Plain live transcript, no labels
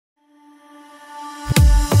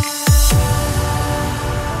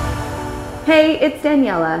Hey, it's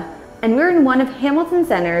Daniela, and we're in one of Hamilton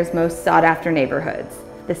Center's most sought-after neighborhoods,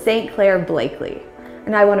 the St. Clair Blakely,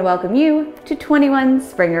 and I want to welcome you to 21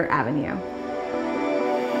 Springer Avenue.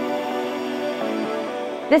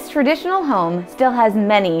 This traditional home still has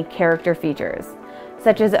many character features,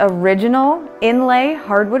 such as original inlay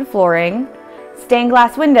hardwood flooring, stained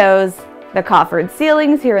glass windows, the coffered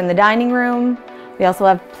ceilings here in the dining room. We also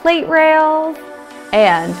have plate rails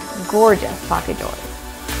and gorgeous pocket doors.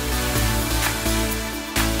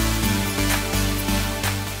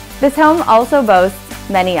 This home also boasts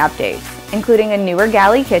many updates, including a newer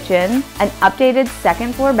galley kitchen, an updated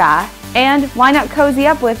second floor bath, and why not cozy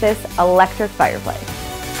up with this electric fireplace?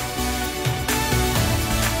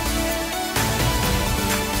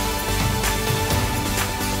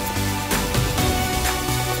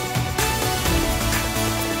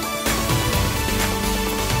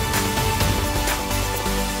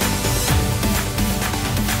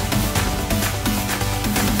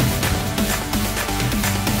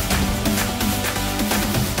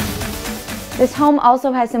 This home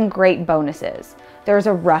also has some great bonuses. There's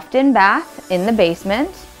a roughed-in bath in the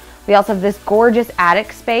basement. We also have this gorgeous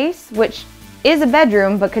attic space, which is a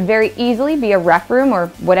bedroom, but could very easily be a rec room or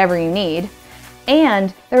whatever you need.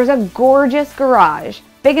 And there's a gorgeous garage,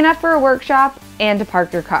 big enough for a workshop and to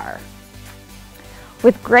park your car.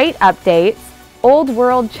 With great updates, old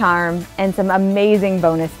world charm, and some amazing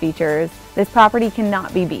bonus features, this property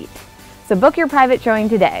cannot be beat. So book your private showing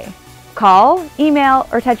today. Call, email,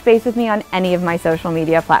 or touch base with me on any of my social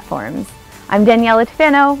media platforms. I'm Daniela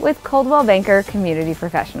Tufano with Coldwell Banker Community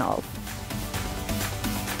Professionals.